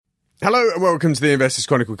Hello and welcome to the Investors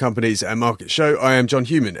Chronicle Companies and Market Show. I am John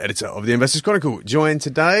Human, editor of the Investors Chronicle, joined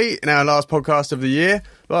today in our last podcast of the year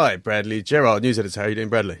by Bradley Gerard, news editor. How are you doing,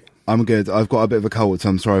 Bradley? I'm good. I've got a bit of a cold, so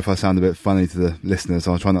I'm sorry if I sound a bit funny to the listeners.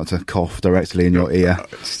 I'll try not to cough directly in your ear.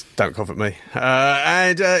 Don't cough at me.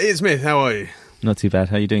 And Ian Smith, how are you? Not too bad.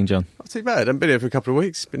 How are you doing, John? Not too bad. I've been here for a couple of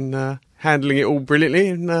weeks. Been handling it all brilliantly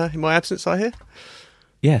in my absence, I hear.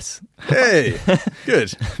 Yes. Hey,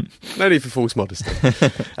 good. No need for false modesty.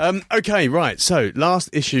 Okay, right. So, last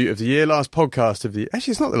issue of the year, last podcast of the year.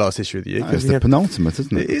 Actually, it's not the last issue of the year. No, it's the penultimate,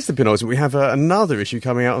 isn't it? It is the penultimate. We have another issue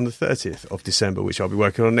coming out on the 30th of December, which I'll be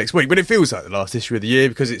working on next week. But it feels like the last issue of the year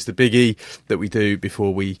because it's the biggie that we do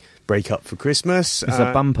before we break up for Christmas. It's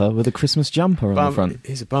a bumper with a Christmas jumper on the front.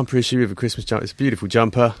 It's a bumper issue with a Christmas jumper. It's a beautiful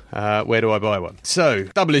jumper. Where do I buy one? So,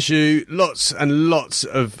 double issue, lots and lots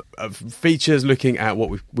of features looking at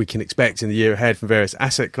what we can expect in the year ahead from various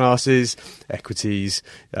asset classes, equities,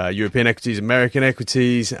 European equities, American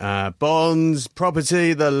equities, bonds,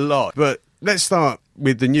 property, the lot. But let's start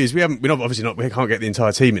with the news. We can't get the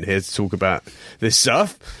entire team in here to talk about this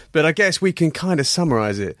stuff, but I guess we can kind of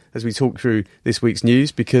summarise it as we talk through this week's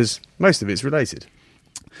news because most of it's related.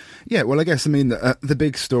 Yeah, well, I guess, the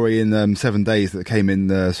big story in 7 days that came in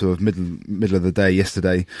the sort of middle of the day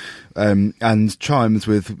yesterday and chimes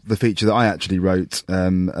with the feature that I actually wrote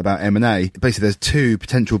about M&A. Basically, there's two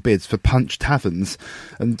potential bids for Punch Taverns.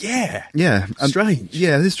 And Yeah. Strange.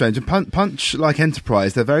 Yeah, it is strange. And Punch, like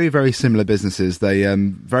Enterprise, they're very, very similar businesses. They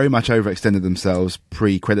very much overextended themselves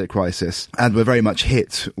pre-credit crisis and were very much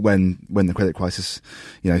hit when the credit crisis,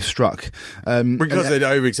 struck. Because they'd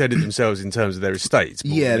overextended themselves in terms of their estates.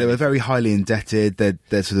 Yeah, they were very highly indebted.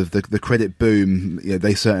 They're sort of the credit boom.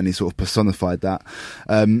 They certainly sort of personified that.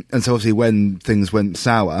 And so obviously when things went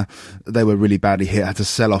sour, they were really badly hit, had to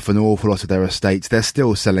sell off an awful lot of their estates. They're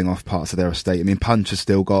still selling off parts of their estate. Punch has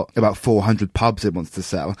still got about 400 pubs it wants to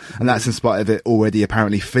sell. And that's in spite of it already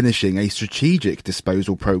apparently finishing a strategic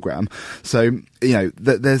disposal program. So,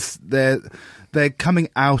 they're coming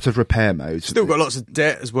out of repair mode. Still got lots of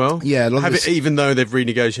debt as well. Yeah, even though they've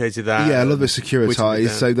renegotiated that. Yeah, a lot of it's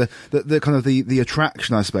securitized. So the kind of the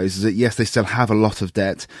attraction, I suppose, is that yes, they still have a lot of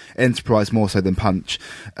debt. Enterprise more so than Punch,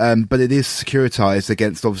 but it is securitized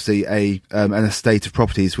against obviously an estate of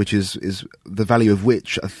properties, which is the value of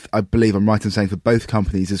which I believe I'm right in saying for both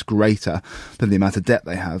companies is greater than the amount of debt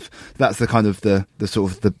they have. That's the kind of the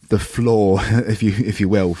sort of the floor, if you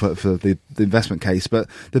will, for the investment case. But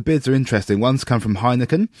the bids are interesting. One's come from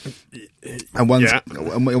Heineken, and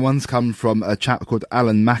one's come from a chap called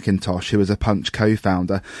Alan McIntosh, who is a Punch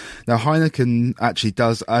co-founder. Now, Heineken actually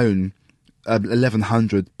does own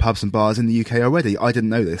 1,100 pubs and bars in the UK already. I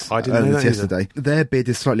didn't know this. I didn't know that yesterday. Their bid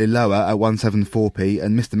is slightly lower at 174p,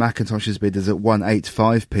 and Mr. McIntosh's bid is at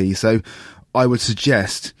 185p. So, I would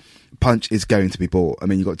suggest Punch is going to be bought.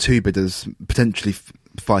 You've got two bidders potentially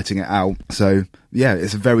fighting it out. So, yeah,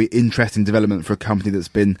 it's a very interesting development for a company that's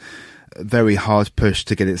been very hard pushed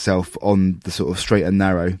to get itself on the sort of straight and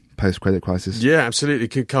narrow post-credit crisis. Yeah, absolutely.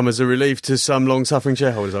 Could come as a relief to some long-suffering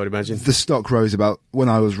shareholders, I would imagine. The stock rose when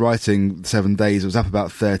I was writing 7 days, it was up about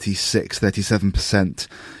 37%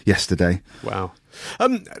 yesterday. Wow.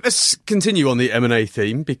 Let's continue on the M&A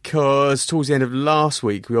theme because towards the end of last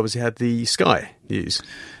week, we obviously had the Sky news.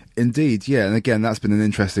 Indeed, yeah. And again, that's been an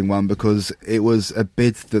interesting one because it was a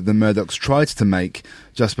bid that the Murdochs tried to make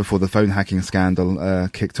just before the phone hacking scandal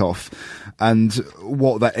kicked off. And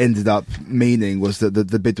what that ended up meaning was that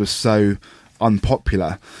the bid was so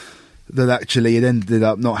unpopular that actually it ended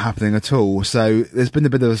up not happening at all. So there's been a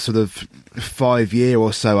bit of a sort of 5 year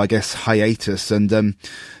or so, I guess, hiatus. And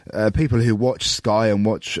people who watch Sky and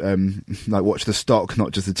watch the stock,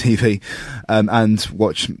 not just the TV, and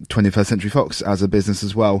watch 21st Century Fox as a business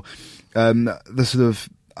as well.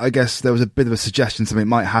 I guess there was a bit of a suggestion something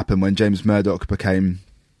might happen when James Murdoch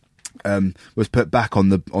was put back on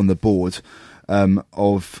the board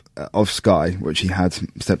of Sky, which he had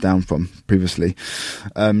stepped down from previously.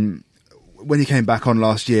 When he came back on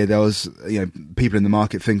last year, there was people in the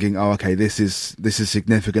market thinking, "Oh, okay, this is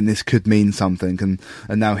significant. This could mean something."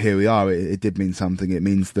 And now here we are. It did mean something. It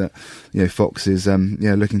means that Fox is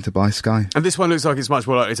looking to buy Sky. And this one looks like it's much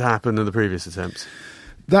more likely to happen than the previous attempts.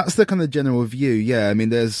 That's the kind of general view. Yeah,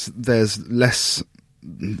 there's less.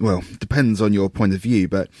 Well, depends on your point of view,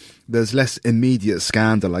 but there's less immediate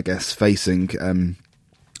scandal, I guess, facing the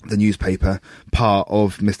newspaper part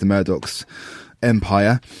of Mr. Murdoch's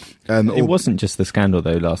empire. It wasn't just the scandal,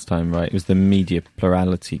 though, last time, right? It was the media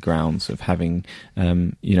plurality grounds of having,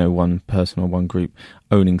 one person or one group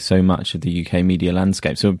owning so much of the UK media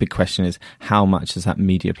landscape. So a big question is, how much has that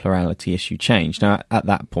media plurality issue changed? Now, at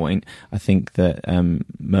that point, I think that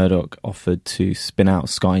Murdoch offered to spin out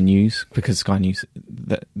Sky News, because Sky News,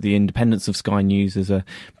 the independence of Sky News as a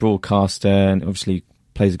broadcaster, and obviously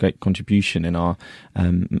plays a great contribution in our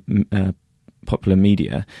popular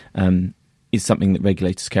media, is something that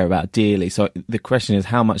regulators care about dearly. So the question is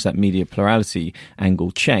how much that media plurality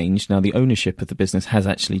angle changed. Now, the ownership of the business has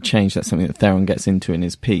actually changed. That's something that Theron gets into in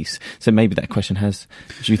his piece. So maybe that question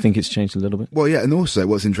do you think it's changed a little bit? Well, yeah, and also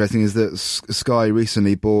what's interesting is that Sky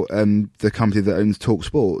recently bought the company that owns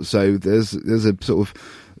TalkSport. So there's a sort of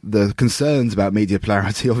the concerns about media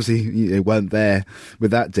plurality obviously weren't there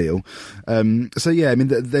with that deal. So yeah, I mean,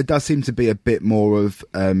 there does seem to be a bit more of,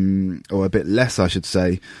 or a bit less, I should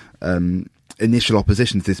say, initial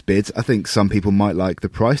opposition to this bid. I think some people might like the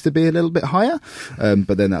price to be a little bit higher,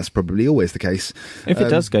 but then that's probably always the case. If it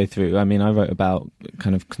does go through, I mean, I wrote about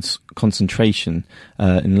kind of concentration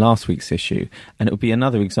in last week's issue, and it would be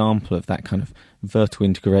another example of that kind of vertical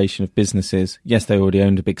integration of businesses. Yes, they already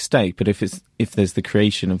owned a big stake, but if there's the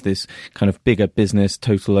creation of this kind of bigger business,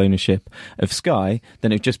 total ownership of Sky,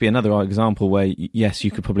 then it would just be another example where, yes, you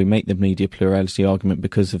could probably make the media plurality argument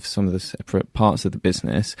because of some of the separate parts of the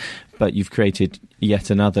business, but you've created yet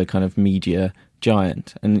another kind of media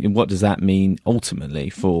giant. And what does that mean ultimately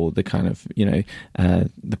for the kind of,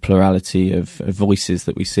 the plurality of voices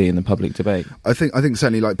that we see in the public debate? I think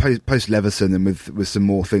certainly, like post Leveson, and with some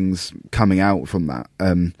more things coming out from that,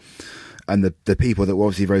 and the people that were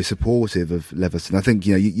obviously very supportive of Leveson, I think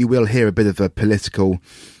you will hear a bit of a political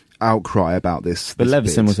outcry about this. But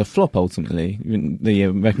Leveson was a flop ultimately. The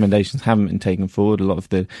recommendations haven't been taken forward. A lot of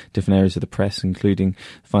the different areas of the press, including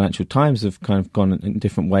the Financial Times, have kind of gone in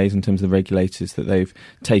different ways in terms of the regulators that they've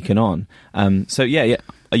taken on. So yeah,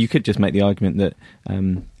 you could just make the argument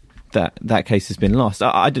that that case has been lost.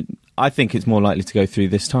 I think it's more likely to go through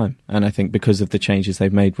this time, and I think because of the changes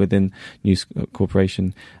they've made within News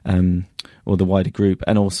Corporation or the wider group,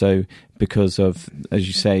 and also because of, as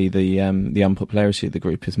you say, the unpopularity of the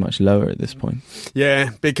group is much lower at this point. Yeah,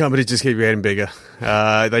 big companies just keep getting bigger.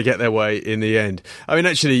 They get their way in the end. I mean,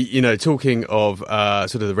 actually, talking of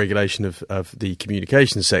sort of the regulation of the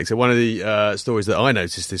communications sector, one of the stories that I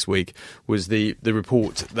noticed this week was the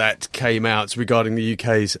report that came out regarding the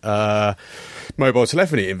UK's mobile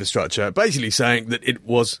telephony infrastructure, basically saying that it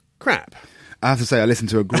was crap. I have to say, I listened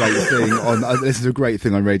to a great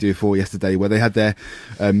thing on Radio 4 yesterday, where they had their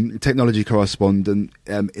technology correspondent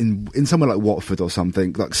in somewhere like Watford or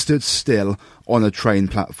something, like stood still on a train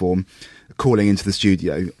platform, calling into the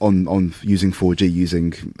studio on using 4G,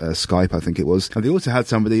 using Skype, I think it was. And they also had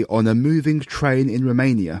somebody on a moving train in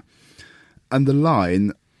Romania, and the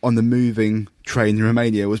line on the moving train in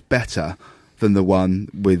Romania was better than the one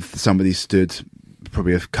with somebody stood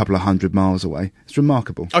probably a couple of 100 miles away. It's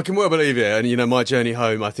remarkable. I can well believe it. And, my journey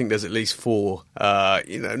home, I think there's at least 4,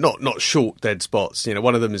 not short dead spots.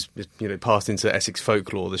 One of them is, passed into Essex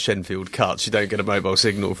folklore, the Shenfield Cuts. You don't get a mobile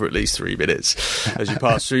signal for at least 3 minutes as you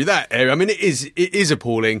pass through that area. I mean, it is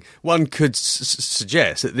appalling. One could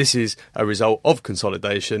suggest that this is a result of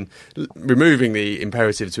consolidation, removing the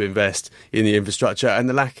imperative to invest in the infrastructure and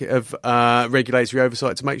the lack of regulatory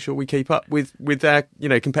oversight to make sure we keep up with our,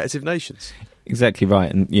 competitive nations. Exactly right.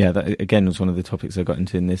 And yeah, that again was one of the topics I got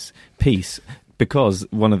into in this piece, because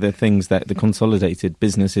one of the things that the consolidated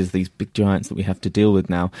businesses, these big giants that we have to deal with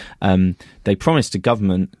now, they promised to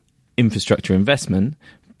government infrastructure investment,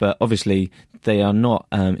 but obviously they are not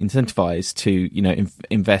incentivized to,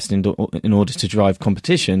 invest in order to drive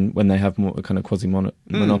competition when they have more kind of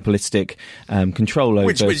quasi-monopolistic control over.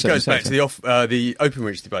 Which goes back to the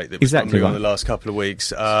Openreach debate that was going on the last couple of weeks.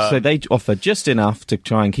 So they offer just enough to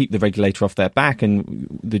try and keep the regulator off their back,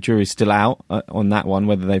 and the jury's still out on that one,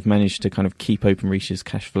 whether they've managed to kind of keep Openreach's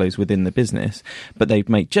cash flows within the business. But they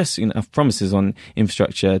make just enough promises on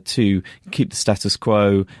infrastructure to keep the status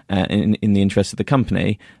quo in the interest of the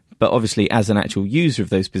company. But obviously, as an actual user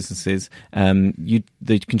of those businesses,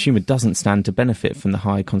 the consumer doesn't stand to benefit from the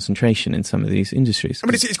high concentration in some of these industries. I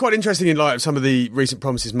mean, it's quite interesting in light of some of the recent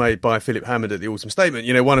promises made by Philip Hammond at the autumn statement.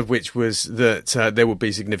 One of which was that there would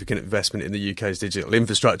be significant investment in the UK's digital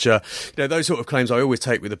infrastructure. Those sort of claims I always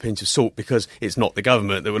take with a pinch of salt, because it's not the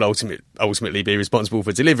government that will ultimately be responsible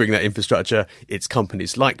for delivering that infrastructure. It's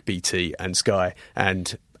companies like BT and Sky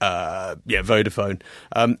and Vodafone,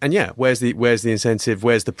 where's the incentive?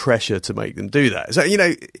 Where's the pressure to make them do that? So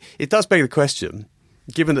it does beg the question: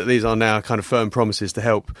 given that these are now kind of firm promises to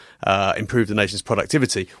help improve the nation's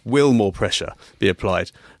productivity, will more pressure be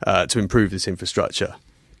applied to improve this infrastructure?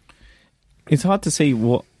 It's hard to see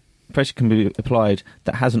what pressure can be applied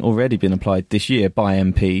that hasn't already been applied this year by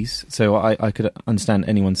MPs. So I could understand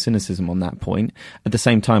anyone's cynicism on that point. At the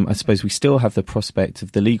same time, I suppose we still have the prospect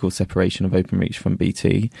of the legal separation of Openreach from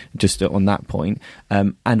BT, just on that point.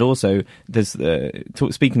 And also, there's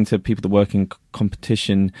speaking to people that work in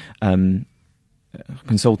competition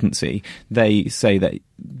consultancy, they say that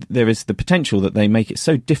there is the potential that they make it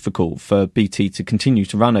so difficult for BT to continue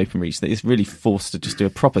to run Openreach that it's really forced to just do a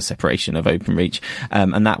proper separation of Openreach,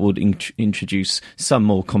 and that would introduce some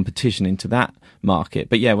more competition into that market.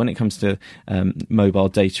 But yeah, when it comes to mobile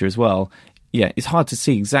data as well, yeah, it's hard to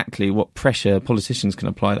see exactly what pressure politicians can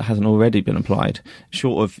apply that hasn't already been applied,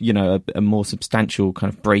 short of, a more substantial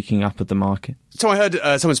kind of breaking up of the market. So I heard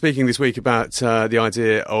someone speaking this week about the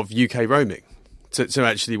idea of UK roaming. So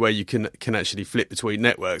actually, where you can actually flip between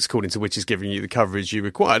networks according to which is giving you the coverage you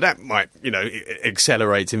require. That might,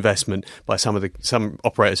 accelerate investment by some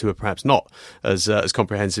operators who are perhaps not as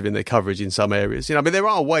comprehensive in their coverage in some areas. But there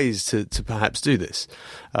are ways to perhaps do this.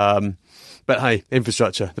 But hey,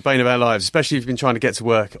 infrastructure, the bane of our lives, especially if you've been trying to get to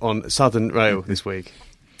work on Southern Rail this week.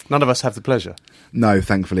 None of us have the pleasure. No,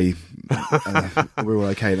 thankfully, we're all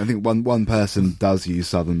okay. And I think one person does use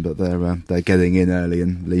Southern, but they're getting in early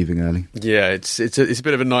and leaving early. Yeah, it's a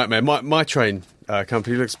bit of a nightmare. My train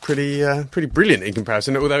company looks pretty brilliant in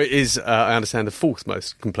comparison, although it is, I understand, the fourth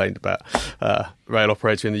most complained about rail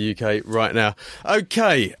operator in the UK right now.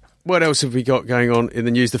 Okay, what else have we got going on in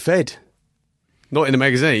the news? The Fed, not in the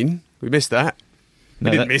magazine. We missed that. We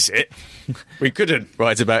didn't miss it. We couldn't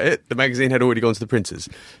write about it. The magazine had already gone to the printers.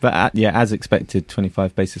 But as expected,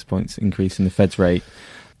 25 basis points increase in the Fed's rate.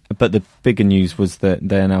 But the bigger news was that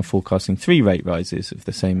they are now forecasting 3 rate rises of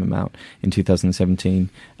the same amount in 2017,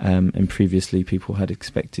 and previously people had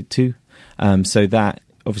expected 2. So that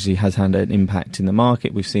obviously has had an impact in the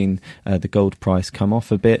market. We've seen the gold price come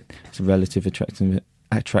off a bit. It's a relative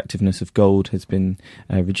attractiveness of gold has been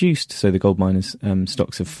reduced, so the gold miners'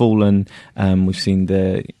 stocks have fallen. We've seen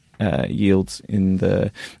the yields in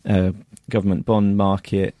the government bond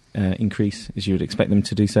market increase, as you would expect them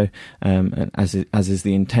to do so, and as is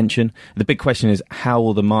the intention. The big question is, how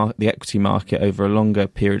will the equity market over a longer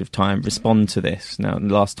period of time respond to this? Now,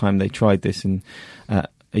 the last time they tried this in a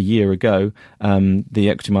year ago, the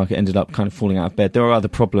equity market ended up kind of falling out of bed. There are other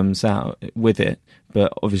problems out with it,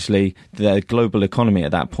 but obviously the global economy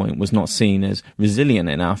at that point was not seen as resilient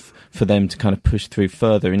enough for them to kind of push through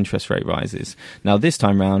further interest rate rises. Now, this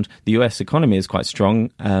time round, the US economy is quite strong,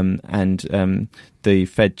 and the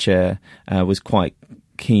Fed chair was quite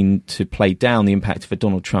keen to play down the impact of a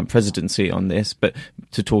Donald Trump presidency on this, but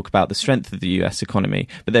to talk about the strength of the US economy.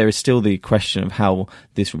 But there is still the question of how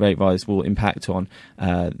this rate rise will impact on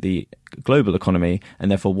the global economy,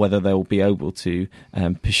 and therefore whether they will be able to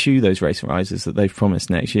pursue those rate rises that they've promised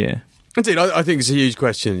next year. Indeed, I think it's a huge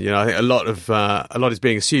question. I think a lot is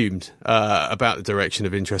being assumed about the direction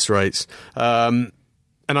of interest rates. And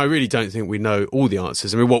I really don't think we know all the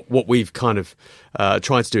answers. I mean, what we've kind of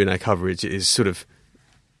tried to do in our coverage is sort of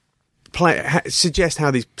suggest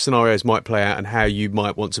how these scenarios might play out and how you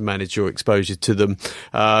might want to manage your exposure to them.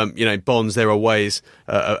 Bonds, there are ways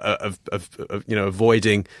of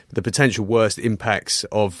avoiding the potential worst impacts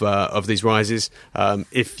of these rises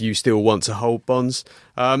if you still want to hold bonds.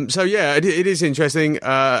 It is interesting.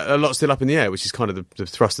 A lot still up in the air, which is kind of the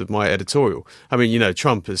thrust of my editorial. I mean,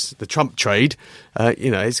 Trump, as the Trump trade,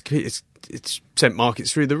 it's sent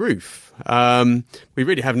markets through the roof. We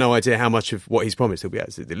really have no idea how much of what he's promised he'll be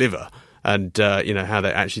able to deliver, and how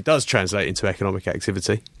that actually does translate into economic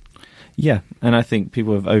activity. Yeah, and I think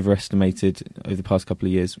people have overestimated over the past couple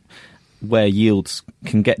of years where yields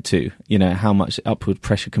can get to, how much upward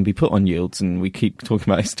pressure can be put on yields, and we keep talking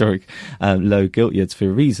about historic low gilt yields for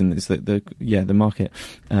a reason. Is that the market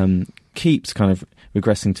keeps kind of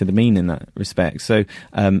regressing to the mean in that respect. So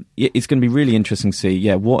it's going to be really interesting to see,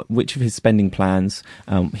 which of his spending plans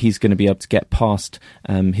he's going to be able to get past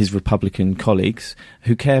his Republican colleagues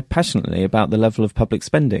who care passionately about the level of public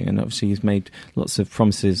spending. And obviously he's made lots of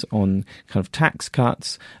promises on kind of tax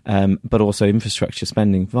cuts, but also infrastructure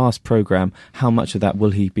spending, vast programme. How much of that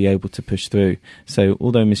will he be able to push through? So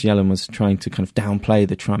although Ms. Yellen was trying to kind of downplay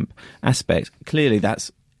the Trump aspect, clearly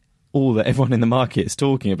that's all that everyone in the market is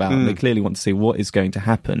talking about, and they clearly want to see what is going to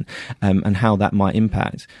happen and how that might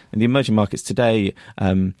impact. And the emerging markets today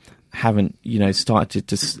haven't, started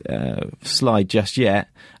to slide just yet,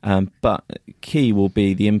 but key will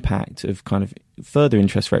be the impact of kind of further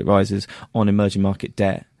interest rate rises on emerging market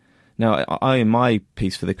debt. Now, I in my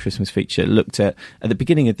piece for the Christmas feature looked at the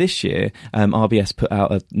beginning of this year, RBS put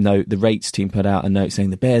out a note, the rates team put out a note saying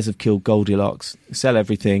the bears have killed Goldilocks, sell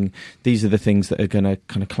everything. These are the things that are going to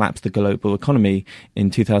kind of collapse the global economy in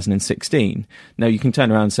 2016. Now, you can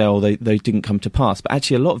turn around and say, oh, they didn't come to pass. But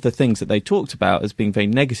actually, a lot of the things that they talked about as being very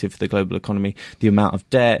negative for the global economy, the amount of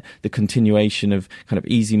debt, the continuation of kind of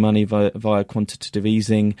easy money via quantitative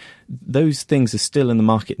easing, those things are still in the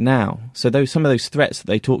market now. So some of those threats that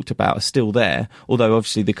they talked about are still there, although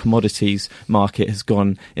obviously the commodities market has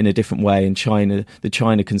gone in a different way, and the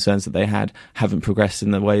China concerns that they had haven't progressed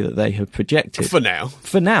in the way that they have projected. For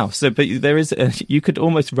now. So, but there is, you could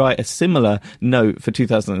almost write a similar note for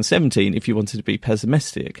 2017 if you wanted to be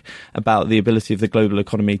pessimistic about the ability of the global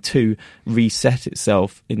economy to reset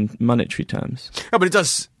itself in monetary terms. Oh, but it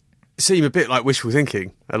does seem a bit like wishful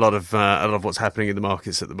thinking, a lot of what's happening in the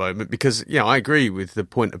markets at the moment, because I agree with the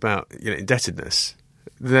point about indebtedness.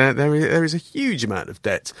 There is a huge amount of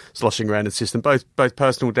debt sloshing around the system, both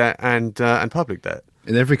personal debt and public debt.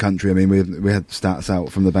 In every country, I mean, we had stats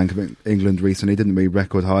out from the Bank of England recently, didn't we?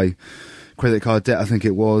 Record high credit card debt, I think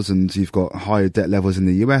it was, and you've got higher debt levels in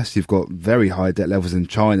the US, you've got very high debt levels in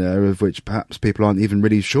China, of which perhaps people aren't even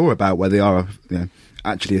really sure about where they are,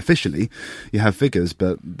 actually officially. You have figures,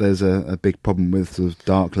 but there's a big problem with sort of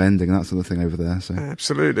dark lending and that sort of thing over there. So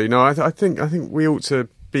absolutely. No, I think we ought to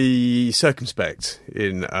be circumspect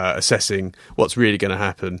in assessing what's really going to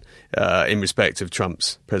happen in respect of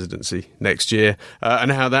Trump's presidency next year,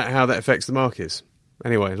 and how that affects the markets.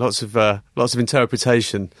 Anyway, lots of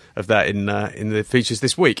interpretation of that in the features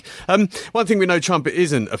this week. One thing we know Trump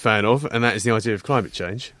isn't a fan of, and that is the idea of climate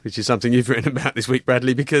change, which is something you've written about this week,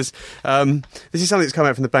 Bradley, because this is something that's come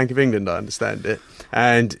out from the Bank of England, I understand it,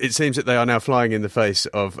 and it seems that they are now flying in the face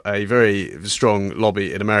of a very strong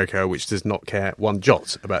lobby in America which does not care one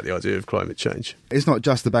jot about the idea of climate change. It's not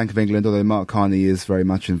just the Bank of England, although Mark Carney is very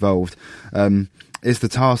much involved. Is the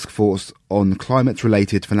Task Force on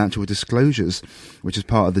Climate-Related Financial Disclosures, which is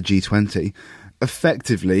part of the G20.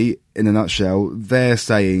 Effectively, in a nutshell, they're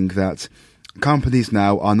saying that companies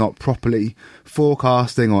now are not properly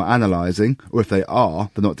forecasting or analysing, or if they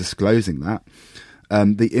are, they're not disclosing that,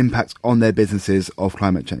 the impact on their businesses of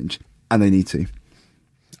climate change, and they need to.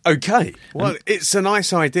 OK, well, it's a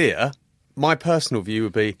nice idea. My personal view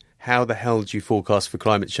would be, how the hell do you forecast for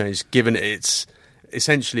climate change, given it's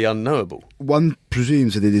essentially unknowable? One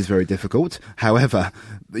presumes that it is very difficult. However,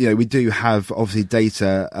 we do have obviously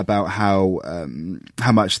data about how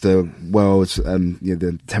much the world's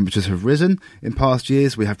the temperatures have risen in past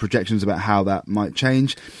years. We have projections about how that might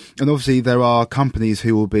change, and obviously there are companies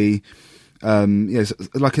who will be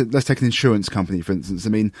let's take an insurance company, for instance. I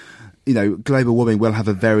mean, global warming will have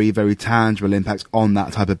a very, very tangible impact on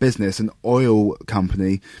that type of business. An oil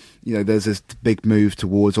company, there's this big move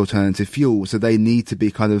towards alternative fuel, so they need to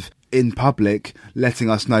be kind of in public letting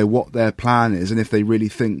us know what their plan is, and if they really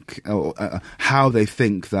think, or how they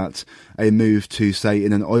think that a move to, say,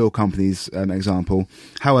 in an oil company's example,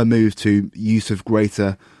 how a move to use of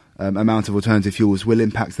greater amount of alternative fuels will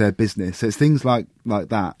impact their business. So it's things like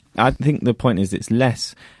that. I think the point is it's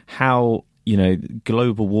less how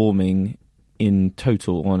global warming in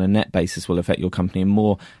total on a net basis will affect your company, and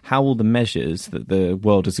more how all the measures that the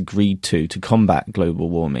world has agreed to combat global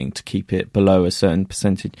warming, to keep it below a certain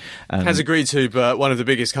percentage. Has agreed to, but one of the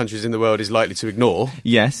biggest countries in the world is likely to ignore.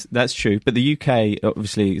 Yes, that's true. But the UK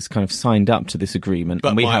obviously is kind of signed up to this agreement. But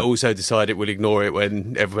and might also decide it will ignore it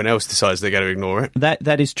when everyone else decides they're going to ignore it.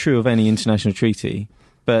 That is true of any international treaty.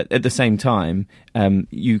 But at the same time,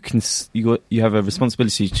 you have a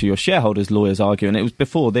responsibility to your shareholders, lawyers argue. And it was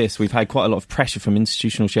before this, we've had quite a lot of pressure from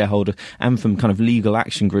institutional shareholders and from kind of legal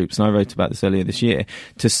action groups, and I wrote about this earlier this year,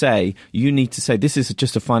 to say, you need to say, this is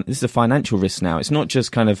a financial risk now. It's not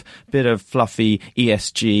just kind of a bit of fluffy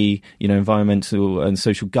ESG, environmental and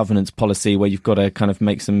social governance policy where you've got to kind of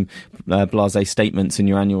make some blasé statements in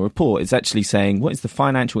your annual report. It's actually saying, what is the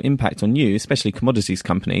financial impact on you, especially commodities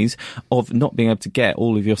companies, of not being able to get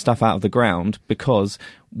all of your stuff out of the ground because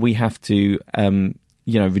we have to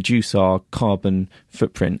reduce our carbon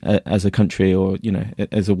footprint as a country, or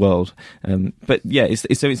as a world. But yeah,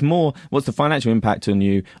 it's more what's the financial impact on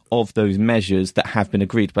you of those measures that have been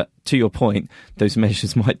agreed. But to your point, those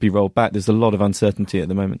measures might be rolled back. There's a lot of uncertainty at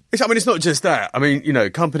the moment. It's not just that. I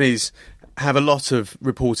mean, companies have a lot of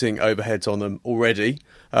reporting overheads on them already.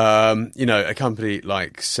 A company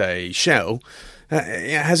like, say, Shell,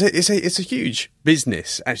 it's a huge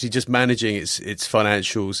business, actually, just managing its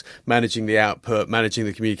financials, managing the output, managing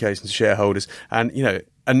the communications to shareholders. And,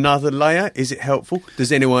 another layer, is it helpful?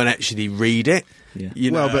 Does anyone actually read it? Yeah.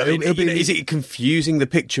 Is it confusing the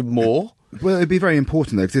picture more? Well, it'd be very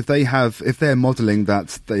important though, because if they're modelling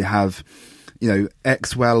that they have,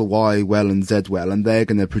 X well, Y well, and Z well, and they're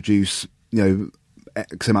going to produce,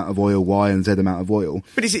 X amount of oil, Y and Z amount of oil.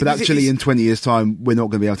 But actually, in 20 years' time, we're not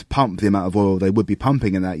going to be able to pump the amount of oil they would be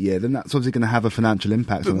pumping in that year. Then that's obviously going to have a financial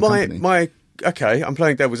impact on the company. Okay, I'm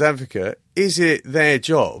playing devil's advocate. Is it their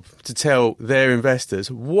job to tell their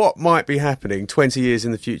investors what might be happening 20 years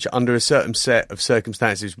in the future under a certain set of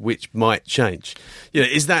circumstances which might change?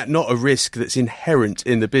 Is that not a risk that's inherent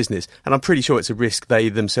in the business? And I'm pretty sure it's a risk they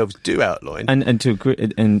themselves do outline. And to agree,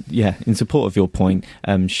 in support of your point,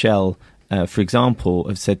 Shell, for example,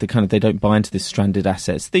 have said that they don't buy into this stranded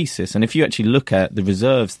assets thesis. And if you actually look at the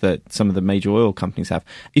reserves that some of the major oil companies have,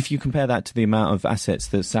 if you compare that to the amount of assets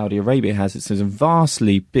that Saudi Arabia has, it's a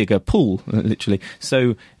vastly bigger pool, literally.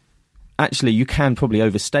 So actually, you can probably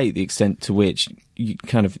overstate the extent to which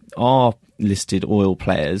our listed oil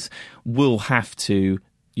players will have to,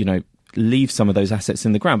 leave some of those assets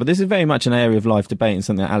in the ground. But this is very much an area of live debate and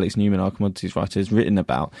something that Alex Newman, our commodities writer, has written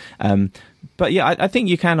about. But yeah, I think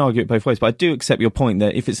you can argue it both ways. But I do accept your point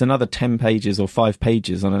that if it's another 10 pages or 5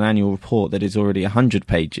 pages on an annual report that is already 100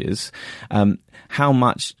 pages, how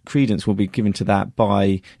much credence will be given to that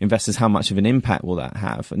by investors? How much of an impact will that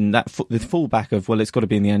have? And that the fallback of, well, it's got to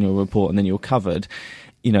be in the annual report and then you're covered,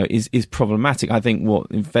 is problematic. I think what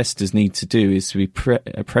investors need to do is to be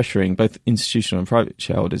pressuring both institutional and private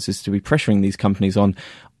shareholders, is to be pressuring these companies on,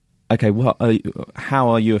 okay, how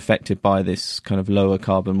are you affected by this kind of lower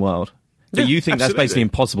carbon world? But you think that's basically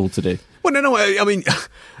impossible to do? Well, no. I mean,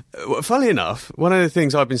 funnily enough, one of the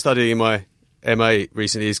things I've been studying in my MA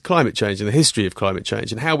recently is climate change and the history of climate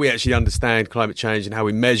change and how we actually understand climate change and how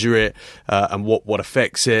we measure it and what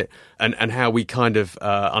affects it and how we kind of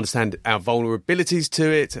understand our vulnerabilities to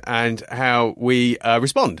it and how we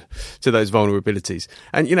respond to those vulnerabilities.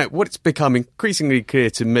 And, what's become increasingly clear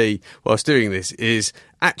to me whilst doing this is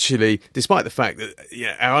actually, despite the fact that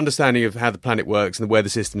our understanding of how the planet works and the weather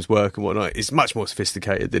systems work and whatnot is much more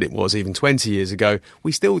sophisticated than it was even 20 years ago,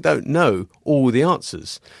 we still don't know all the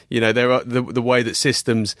answers. There are the way that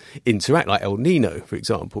systems interact, like El Nino, for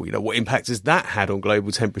example. What impact has that had on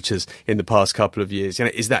global temperatures in the past couple of years?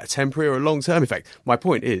 Is that temporary or long term? In fact, my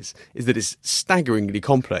point is that it's staggeringly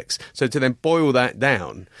complex. So to then boil that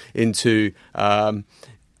down into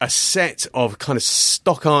a set of kind of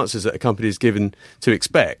stock answers that a company is given to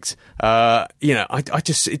expect,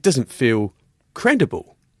 it doesn't feel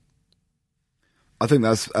credible. I think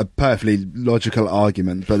that's a perfectly logical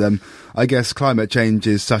argument, but I guess climate change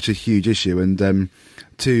is such a huge issue, and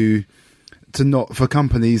to not, for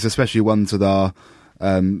companies, especially ones that are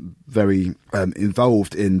very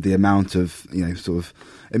involved in the amount of sort of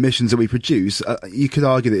emissions that we produce, you could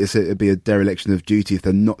argue that it'd be a dereliction of duty if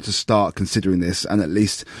they're not to start considering this and at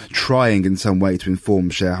least trying in some way to inform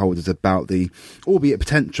shareholders about the, albeit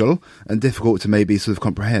potential and difficult to maybe sort of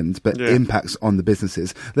comprehend, but impacts on the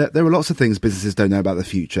businesses. There are lots of things businesses don't know about the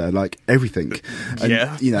future, like everything.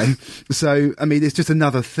 And, so, I mean, it's just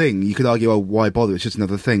another thing. You could argue, why bother? It's just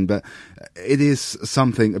another thing. But it is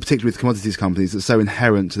something, particularly with commodities companies, that's so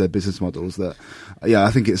inherent to their business models that,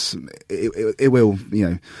 I think it will,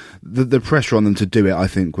 the pressure on them to do it, I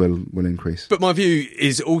think, will increase. But my view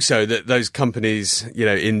is also that those companies,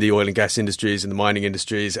 in the oil and gas industries and the mining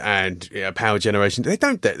industries and power generation,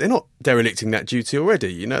 they're not derelicting that duty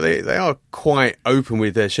already. They are quite open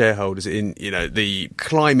with their shareholders in, the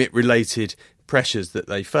climate-related pressures that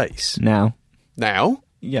they face. Now?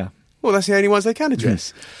 Yeah. Well, that's the only ones they can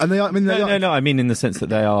address. And they are, No, I mean in the sense that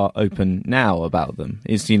they are open now about them.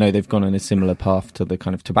 It's, they've gone on a similar path to the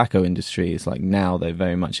kind of tobacco industry. It's like now they're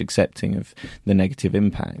very much accepting of the negative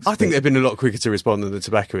impacts. I think they've been a lot quicker to respond than the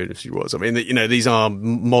tobacco industry was. I mean, these are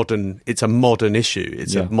modern, it's a modern issue.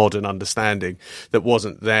 It's a modern understanding that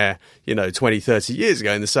wasn't there, 20, 30 years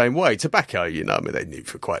ago in the same way. Tobacco, they knew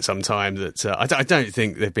for quite some time that, I don't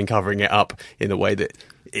think they've been covering it up in the way that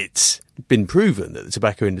it's been proven that the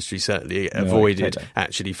tobacco industry certainly avoided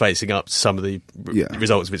actually facing up to some of the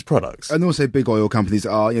results of its products. And also big oil companies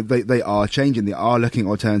are, they are changing, they are looking at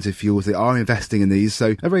alternative fuels, they are investing in these.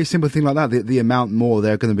 So a very simple thing like that, the amount more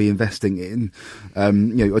they're going to be investing in,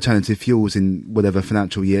 alternative fuels in whatever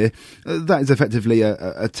financial year, that is effectively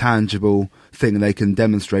a tangible thing they can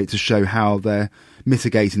demonstrate to show how they're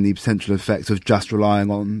mitigating the potential effects of just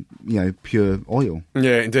relying on, pure oil.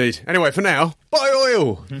 Yeah, indeed. Anyway, for now, buy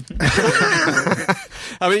oil!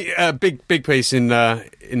 I mean, big piece in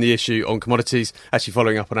the issue on commodities, actually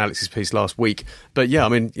following up on Alex's piece last week. But yeah, I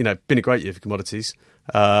mean, been a great year for commodities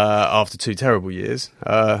after 2 terrible years,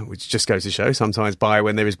 which just goes to show sometimes buy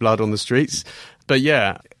when there is blood on the streets. But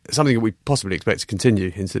yeah, something that we possibly expect to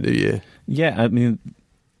continue into the new year. Yeah, I mean,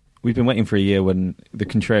 we've been waiting for a year when the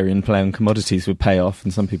contrarian play on commodities would pay off,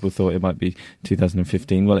 and some people thought it might be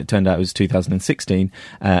 2015. Well, it turned out it was 2016,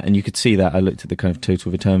 and you could see that. I looked at the kind of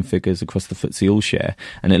total return figures across the FTSE All-Share,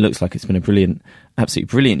 and it looks like it's been a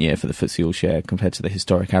absolutely brilliant year for the FTSE All-Share compared to the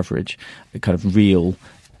historic average, the kind of real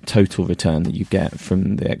total return that you get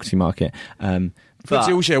from the equity market.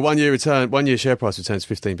 FTSE All-Share 1 year return, 1 year share price returns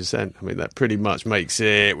 15%. I mean, that pretty much makes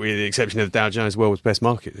it, with the exception of the Dow Jones, world's best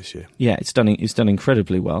market this year. Yeah, it's done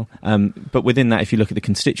incredibly well. But within that, if you look at the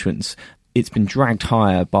constituents, it's been dragged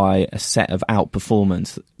higher by a set of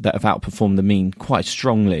outperformers that have outperformed the mean quite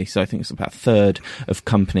strongly. So I think it's about a third of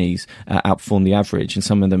companies outperform the average, and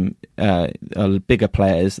some of them are bigger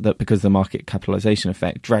players that, because of the market capitalisation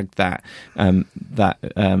effect, dragged that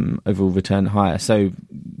overall return higher. So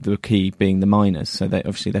the key being the miners. So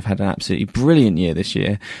they've had an absolutely brilliant year this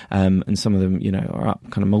year, and some of them, are up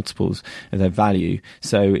kind of multiples of their value.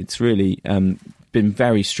 So it's really been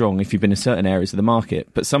very strong if you've been in certain areas of the market.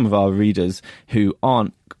 But some of our readers who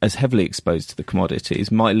aren't as heavily exposed to the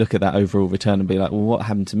commodities might look at that overall return and be like, well, what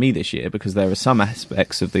happened to me this year? Because there are some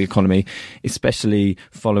aspects of the economy, especially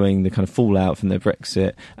following the kind of fallout from the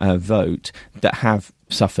Brexit vote, that have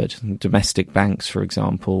suffered. Domestic banks, for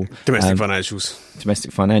example. Domestic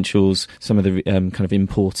financials, some of the kind of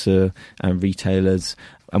importer retailers.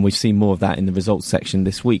 And we've seen more of that in the results section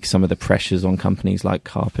this week. Some of the pressures on companies like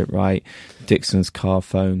Carpetright, Dixons,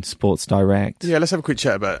 Carphone, Sports Direct. Yeah, let's have a quick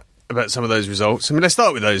chat about some of those results. I mean, let's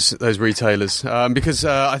start with those retailers, because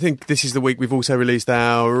I think this is the week we've also released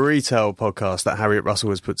our retail podcast that Harriet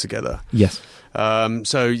Russell has put together. Yes.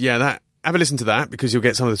 Have a listen to that, because you'll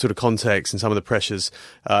get some of the sort of context and some of the pressures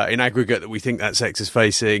in aggregate that we think that sector's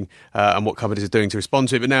facing, and what companies are doing to respond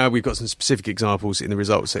to it. But now we've got some specific examples in the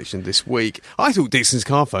results section this week. I thought Dixons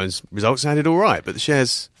Carphone's results sounded all right, but the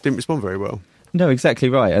shares didn't respond very well. No, exactly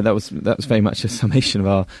right. That was very much a summation of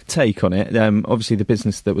our take on it. Obviously, the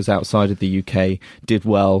business that was outside of the UK did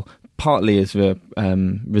well, partly as a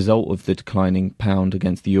result of the declining pound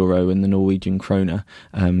against the euro and the Norwegian kroner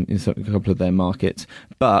in a couple of their markets.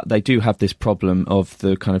 But they do have this problem of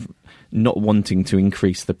the kind of not wanting to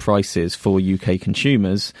increase the prices for UK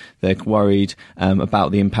consumers. They're worried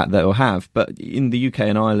about the impact that it'll have. But in the UK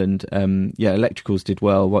and Ireland, electricals did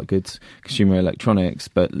well, white goods, consumer electronics,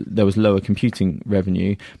 but there was lower computing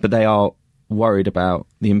revenue. But they are worried about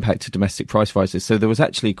the impact of domestic price rises. So there was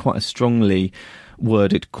actually quite a strongly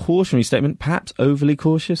worded cautionary statement, perhaps overly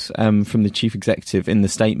cautious, from the chief executive in the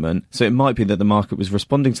statement. So it might be that the market was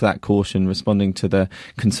responding to that caution, responding to the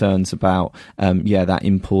concerns about that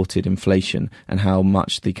imported inflation and how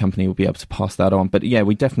much the company will be able to pass that on. But yeah,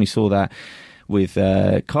 we definitely saw that with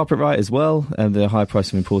Carpetright as well, the high price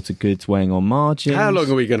of imported goods weighing on margins. How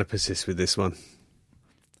long are we going to persist with this one?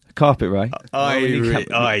 Carpetright.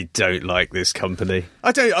 I don't like this company.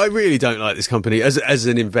 I really don't like this company as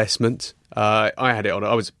an investment. I had it on.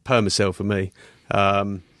 I was Permacell for me,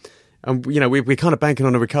 and we're kind of banking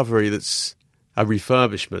on a recovery that's a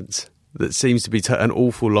refurbishment that seems to be an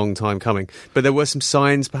awful long time coming. But there were some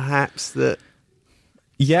signs, perhaps, that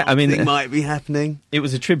something might be happening. It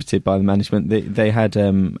was attributed by the management. They had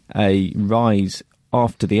a rise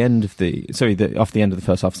after the end of the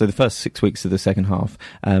first half. So the first 6 weeks of the second half,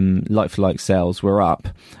 like-for-like sales were up,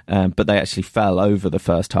 but they actually fell over the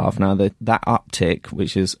first half. Now that uptick,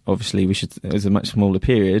 which is obviously is a much smaller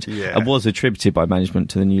period, was attributed by management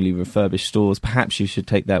to the newly refurbished stores. Perhaps you should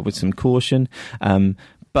take that with some caution.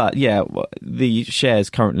 But yeah, the shares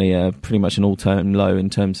currently are pretty much an all-time low in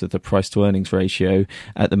terms of the price-to-earnings ratio.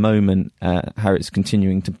 At the moment, Harriet's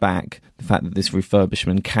continuing to back the fact that this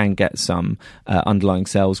refurbishment can get some underlying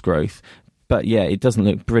sales growth. But yeah, it doesn't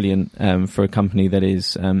look brilliant for a company that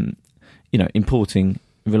is,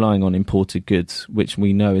 relying on imported goods, which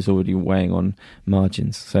we know is already weighing on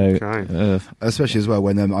margins. So, especially as well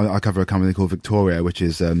when I cover a company called Victoria, which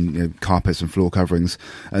is carpets and floor coverings.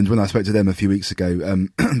 And when I spoke to them a few weeks ago,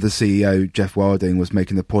 the CEO Jeff Wilding was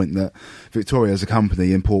making the point that Victoria as a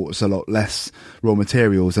company imports a lot less raw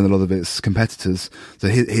materials than a lot of its competitors. So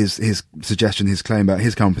his suggestion, his claim about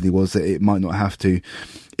his company was that it might not have to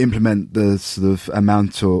implement the sort of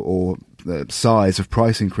amount or the size of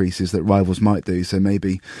price increases that rivals might do. So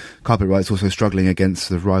maybe Carpetright's also struggling against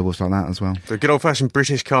the rivals like that as well. So good old-fashioned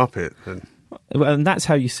British carpet. Well, and that's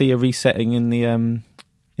how you see a resetting in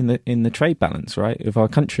the trade balance, right, of our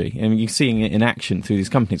country. And you're seeing it in action through these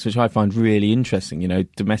companies, which I find really interesting.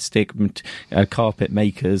 Domestic carpet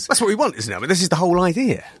makers. That's what we want, isn't it? I mean, this is the whole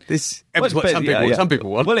idea. This Some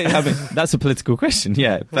people want. Well, that's a political question,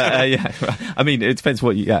 yeah. But I mean, it depends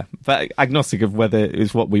what you. Yeah, but agnostic of whether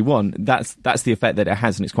it's what we want. That's the effect that it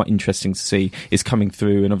has, and it's quite interesting to see it's coming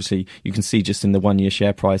through. And obviously, you can see just in the 1 year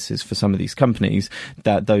share prices for some of these companies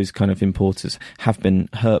that those kind of importers have been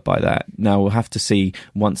hurt by that. Now we'll have to see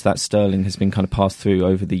once that sterling has been kind of passed through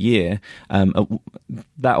over the year.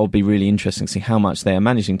 That will be really interesting to see how much they are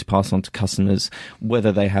managing to pass on to customers,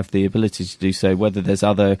 whether they have the ability to do so, whether there's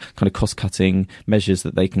other kind of cost-cutting measures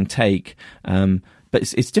that they can take.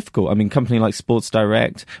 But it's difficult. I mean, a company like Sports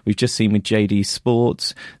Direct, we've just seen with JD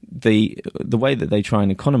Sports, the way that they try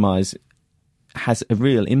and economise has a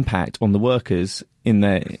real impact on the workers in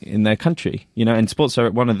their country. And Sports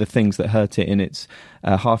Direct, one of the things that hurt it in its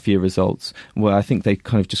half-year results, where I think they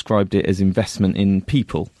kind of described it as investment in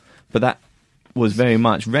people. But that was very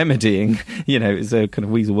much remedying, it's a kind of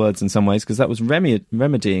weasel words in some ways, because that was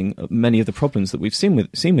remedying many of the problems that we've seen with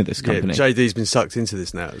this company. Yeah, JD's been sucked into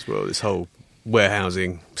this now as well, this whole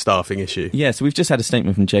warehousing staffing issue. Yeah, so we've just had a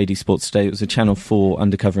statement from JD Sports today. It was a Channel 4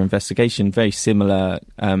 undercover investigation, very similar,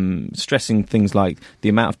 stressing things like the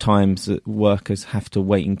amount of times that workers have to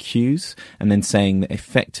wait in queues, and then saying that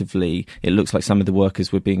effectively it looks like some of the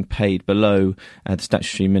workers were being paid below the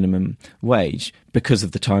statutory minimum wage because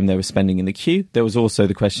of the time they were spending in the queue. There was also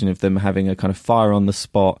the question of them having a kind of fire on the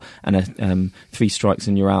spot and a 3 strikes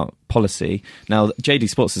and you're out policy. Now, JD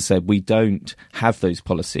Sports has said we don't have those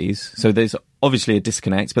policies, so there's obviously a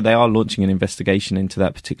disconnect, but they are launching an investigation into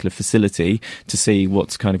that particular facility to see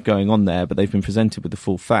what's kind of going on there, but they've been presented with the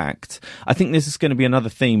full fact. I think this is going to be another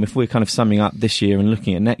theme if we're kind of summing up this year and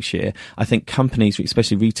looking at next year. I think companies,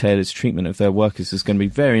 especially retailers' treatment of their workers is going to be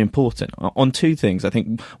very important on 2 things. I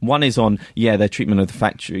think one is on, their treatment of the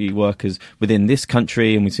factory workers within this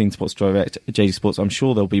country, and we've seen Sports Direct, JD Sports, I'm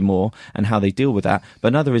sure there'll be more, and how they deal with that. But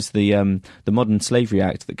another is the Modern Slavery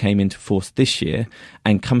Act that came into force this year,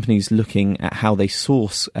 and companies looking at how they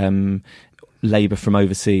source labour from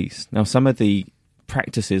overseas. Now, some of the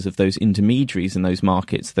practices of those intermediaries in those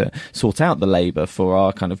markets that sort out the labour for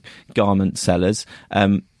our kind of garment sellers,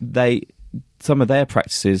 some of their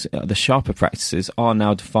practices, the sharper practices, are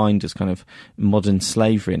now defined as kind of modern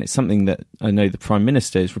slavery. And it's something that I know the Prime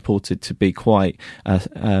Minister is reported to be quite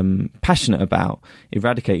passionate about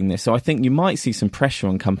eradicating this. So I think you might see some pressure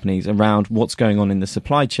on companies around what's going on in the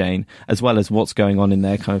supply chain, as well as what's going on in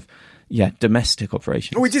their kind of domestic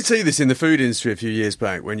operations. We did see this in the food industry a few years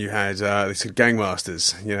back when you had these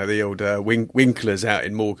gangmasters, the old Winklers out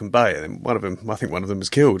in Morecambe Bay, and I think one of them was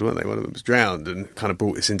killed, weren't they? One of them was drowned, and kind of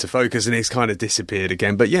brought this into focus, and it's kind of disappeared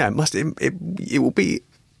again. But it will be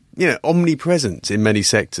omnipresent in many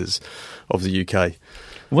sectors of the UK.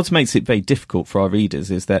 What makes it very difficult for our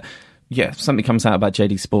readers is that something comes out about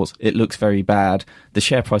JD Sports, it looks very bad, the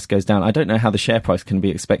share price goes down. I don't know how the share price can be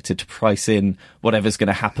expected to price in whatever's going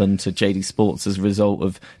to happen to JD Sports as a result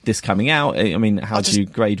of this coming out. I mean, how do you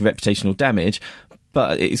grade reputational damage?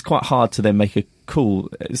 But it's quite hard to then make a call.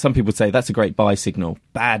 Some people say that's a great buy signal.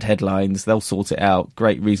 Bad headlines, they'll sort it out.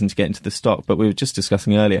 Great reason to get into the stock. But we were just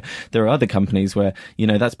discussing earlier, there are other companies where,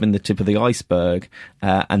 that's been the tip of the iceberg,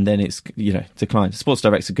 and then it's, declined. Sports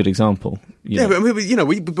Direct's a good example.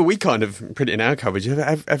 But we kind of, put it in our coverage,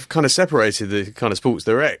 have kind of separated the kind of Sports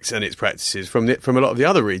Direct and its practices from a lot of the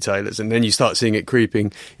other retailers, and then you start seeing it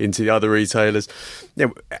creeping into the other retailers.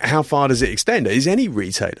 How far does it extend? Is any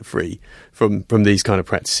retailer free from these kind of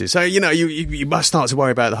practices? So, you must start to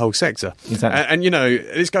worry about the whole sector. Exactly. And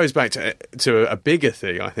this goes back to a bigger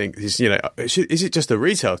thing, I think, is, is it just a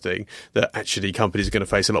retail thing that actually companies are going to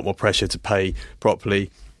face a lot more pressure to pay properly,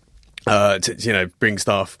 to bring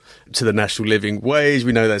staff to the national living wage?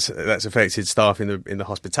 We know that's affected staff in the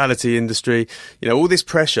hospitality industry. All this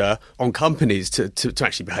pressure on companies to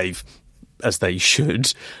actually behave as they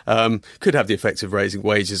should, could have the effect of raising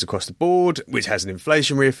wages across the board, which has an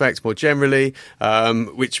inflationary effect more generally,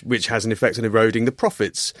 which has an effect on eroding the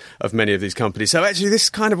profits of many of these companies. So actually this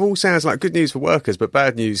kind of all sounds like good news for workers, but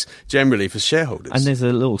bad news generally for shareholders. And there's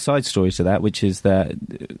a little side story to that, which is that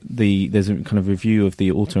there's a kind of review of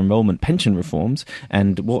the auto-enrolment pension reforms,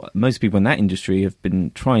 and what most people in that industry have been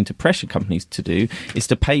trying to pressure companies to do is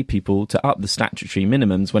to pay people to up the statutory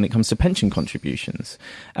minimums when it comes to pension contributions.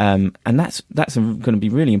 And that's going to be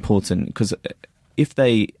really important, because if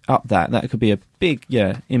they up that could be a big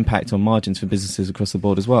impact on margins for businesses across the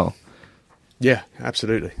board as well. Yeah,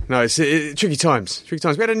 absolutely. No, it's tricky times. We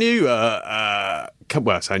had a new, I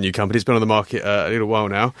say a new company. It's been on the market a little while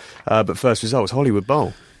now, but first results, Hollywood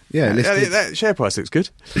Bowl. Yeah, that share price looks good.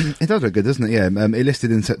 It does look good, doesn't it? Yeah, it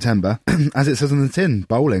listed in September, as it says on the tin,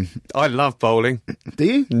 bowling. I love bowling. Do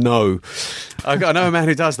you? No. I know a man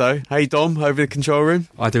who does, though. Hey, Dom, over the control room.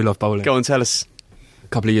 I do love bowling. Go on, tell us. A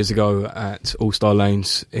couple of years ago at All Star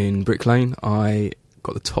Lanes in Brick Lane, I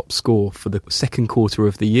got the top score for the second quarter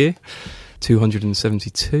of the year,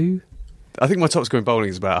 272. I think my top score in bowling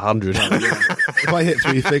is about 100. If I hit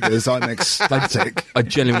 3 figures, I'm ecstatic. I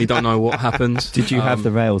genuinely don't know what happened. Did you have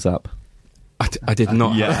the rails up? I did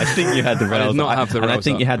not. Yeah, I think you had the rails. I did not have the and rails I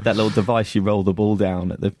think up. you had that little device you roll the ball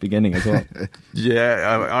down at the beginning as well.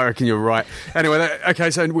 Yeah, I reckon you're right. Anyway,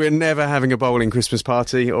 okay, so we're never having a bowling Christmas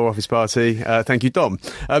party or office party. Thank you, Dom.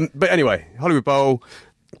 But anyway, Hollywood Bowl,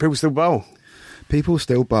 people still bowl. People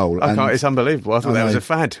still bowl. It's unbelievable. I thought that was know. a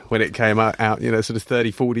fad when it came out, sort of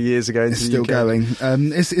 30, 40 years ago. Into It's the still UK. going.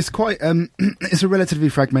 It's quite. It's a relatively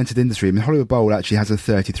fragmented industry. I mean, Hollywood Bowl actually has a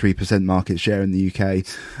 33% market share in the UK.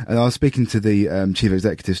 And I was speaking to the chief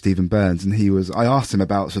executive, Stephen Burns, and I asked him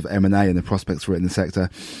about sort of M&A and the prospects for it in the sector,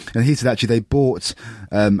 and he said actually they bought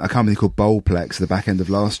a company called Bowlplex at the back end of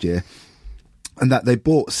last year. And that they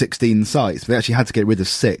bought 16 sites, but they actually had to get rid of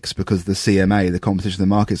 6 because the CMA, the Competition and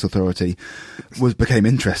Markets Authority, became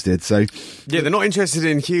interested. So Yeah, they're not interested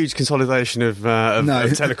in huge consolidation of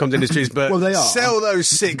telecoms industries, but Well, they are. sell those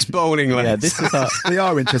 6 bowling lanes. Yeah, this is our, they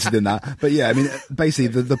are interested in that. But yeah, I mean,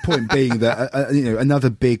 basically the point being that another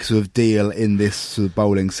big sort of deal in this sort of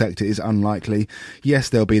bowling sector is unlikely. Yes,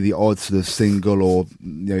 there'll be the odd sort of single or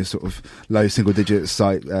sort of low single digit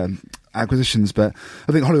site acquisitions, but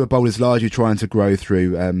I think Hollywood Bowl is largely trying to grow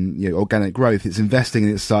through organic growth. It's investing in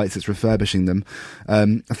its sites, it's refurbishing them.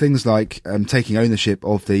 Things like taking ownership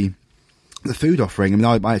of the food offering. I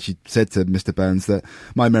mean, I actually said to Mr. Burns that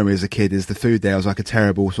my memory as a kid is the food there was like a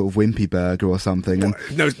terrible sort of wimpy burger or something. And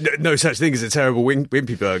No such thing as a terrible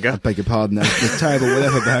wimpy burger. I beg your pardon, the terrible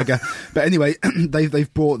whatever burger. But anyway,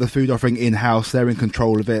 they've brought the food offering in-house. They're in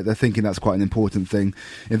control of it. They're thinking that's quite an important thing.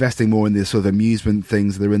 Investing more in the sort of amusement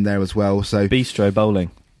things that are in there as well. So bistro bowling.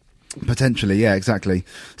 potentially, yeah, exactly.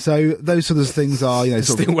 So those sort of things are,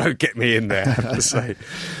 sort Still of, won't get me in there, I have to say.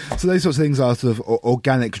 so those sorts of things are sort of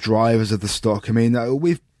organic drivers of the stock. I mean,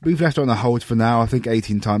 we've left it on a hold for now. I think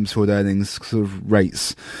 18 times forward earnings sort of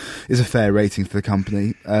rates is a fair rating for the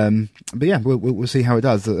company. But yeah, we'll see how it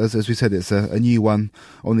does. As we said, it's a new one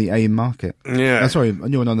on the AIM market. Yeah. Sorry, a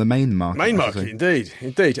new one on the main market. Main market, indeed.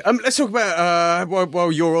 Let's talk about,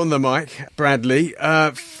 while you're on the mic, Bradley,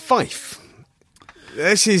 Fife.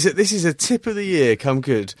 This is a tip of the year come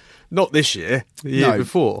good. Not this year, the year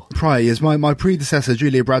before. Prior years. My predecessor,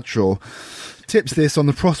 Julia Bradshaw, tips this on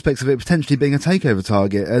the prospects of it potentially being a takeover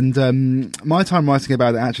target. And my time writing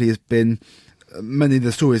about it actually has been, many of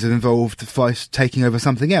the stories have involved Fife taking over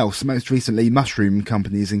something else, most recently mushroom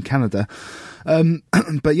companies in Canada.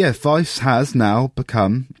 But yeah, Fife has now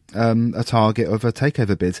become a target of a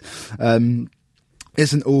takeover bid.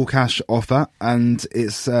 It's an all-cash offer, and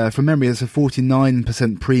it's, from memory, it's a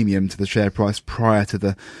 49% premium to the share price prior to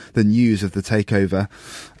the news of the takeover,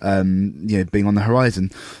 being on the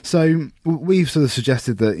horizon. So we've sort of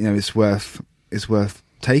suggested that it's worth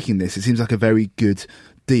taking this. It seems like a very good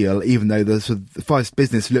deal, even though the Fife's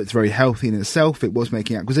business looked very healthy in itself. It was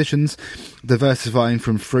making acquisitions, diversifying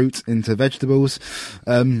from fruit into vegetables.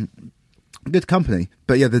 Good company,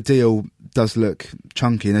 but yeah, the deal does look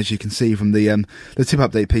chunky, and as you can see from the tip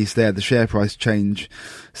update piece there, the share price change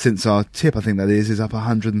since our tip, I think that is up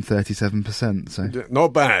 137%. So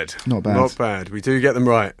Not bad. Not bad. Not bad. We do get them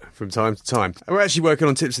right from time to time. And we're actually working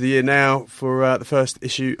on tips of the year now for the first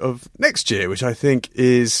issue of next year, which I think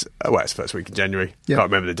is it's the first week in January. Yep.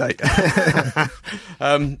 Can't remember the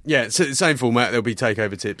date. So same format. There'll be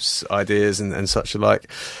takeover tips, ideas, and such alike.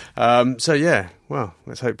 So yeah. Well,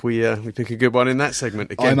 let's hope we pick a good one in that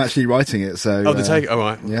segment again. I'm actually writing it, so... Oh, the take... All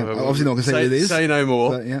right. Yeah, obviously not going to say who it is. Say no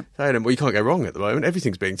more. But, yeah. Say no more. You can't go wrong at the moment.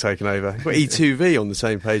 Everything's being taken over. We've got E2V on the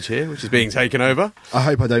same page here, which is being taken over. I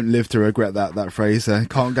hope I don't live to regret that phrase.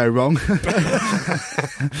 Can't go wrong.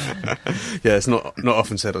 Yeah, it's not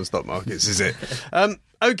often said on stock markets, is it?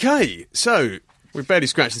 Okay, so we've barely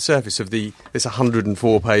scratched the surface of this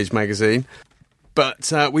 104-page magazine.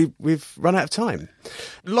 But we've run out of time.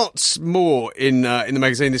 Lots more in the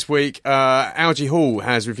magazine this week. Algie Hall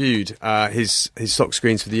has reviewed his stock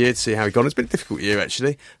screens for the year to see how he got on. It's been a difficult year,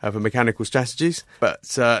 actually, for mechanical strategies, but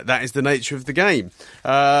that is the nature of the game.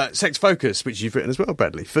 Sector Focus, which you've written as well,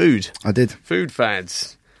 Bradley. Food. I did. Food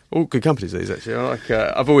fads. All good companies these, actually.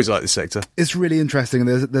 I've always liked this sector. It's really interesting.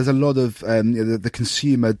 There's a lot of the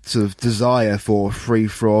consumer sort of desire for free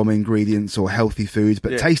from ingredients or healthy foods,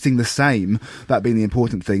 but tasting the same, that being the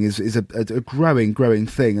important thing, is a growing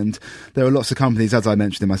thing. And there are lots of companies, as I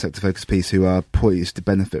mentioned in my sector focus piece, who are poised to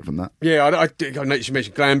benefit from that. Yeah, I noticed you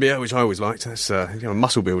mentioned Glanbia, which I always liked. That's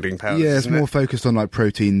muscle building powders. Yeah, it's more focused on like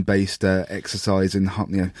protein based exercise and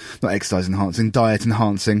not exercise enhancing, diet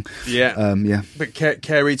enhancing. Yeah, But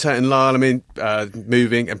Kerry, Tate and Lyle,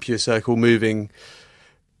 moving, and Pure Circle moving.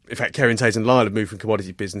 In fact, Kerry and Tate and Lyle have moved from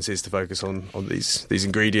commodity businesses to focus on these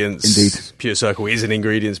ingredients. Indeed. Pure Circle is an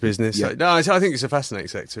ingredients business. Yep. So, I think it's a fascinating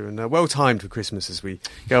sector and well timed for Christmas as we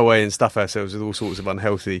go away and stuff ourselves with all sorts of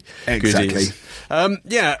unhealthy goodies. As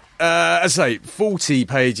I say, 40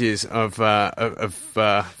 pages of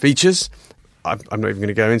features. I'm not even going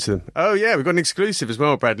to go into them. Oh, yeah, we've got an exclusive as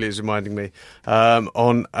well, Bradley is reminding me,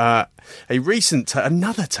 on a recent,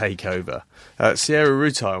 another takeover, Sierra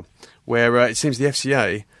Rutile, where it seems the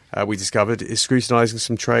FCA, we discovered, is scrutinising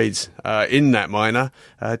some trades in that miner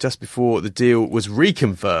just before the deal was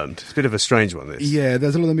reconfirmed. It's a bit of a strange one, this. Yeah,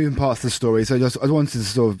 there's a lot of moving parts to the story, so I wanted to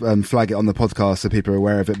sort of flag it on the podcast so people are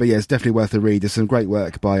aware of it. But yeah, it's definitely worth a read. There's some great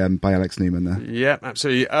work by Alex Newman there. Yeah,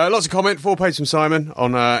 absolutely. Lots of comment, 4 pages from Simon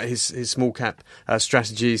on his small cap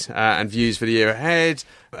strategies and views for the year ahead.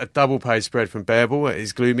 A double page spread from Bearable at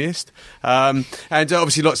his gloomiest. And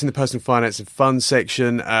obviously lots in the personal finance and fund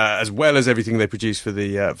section, as well as everything they produce for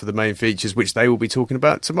the main features, which they will be talking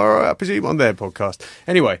about tomorrow, I presume, on their podcast.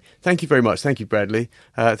 Anyway, thank you very much. Thank you, Bradley.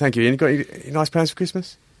 Thank you. Ian, got any nice plans for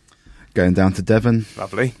Christmas? Going down to Devon.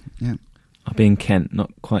 Lovely. Yeah. I'll be in Kent, not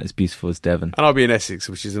quite as beautiful as Devon. And I'll be in Essex,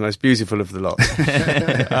 which is the most beautiful of the lot.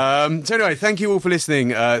 So anyway, thank you all for listening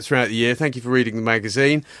throughout the year. Thank you for reading the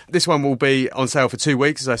magazine. This one will be on sale for 2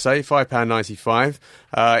 weeks, as I say,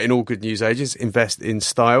 £5.95 in all good news agents. Invest in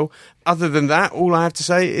style. Other than that, all I have to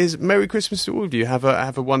say is Merry Christmas to all of you. Have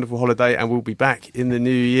a wonderful holiday, and we'll be back in the new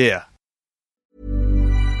year.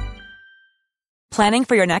 Planning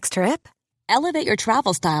for your next trip? Elevate your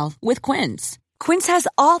travel style with Quince. Quince has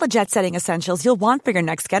all the jet-setting essentials you'll want for your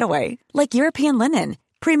next getaway, like European linen,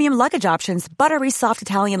 premium luggage options, buttery soft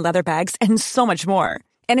Italian leather bags, and so much more.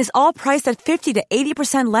 And is all priced at 50 to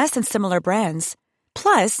 80% less than similar brands.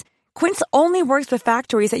 Plus, Quince only works with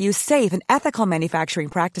factories that use safe and ethical manufacturing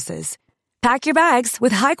practices. Pack your bags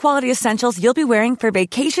with high-quality essentials you'll be wearing for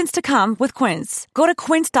vacations to come with Quince. Go to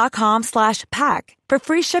quince.com/pack for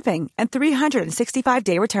free shipping and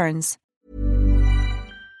 365-day returns.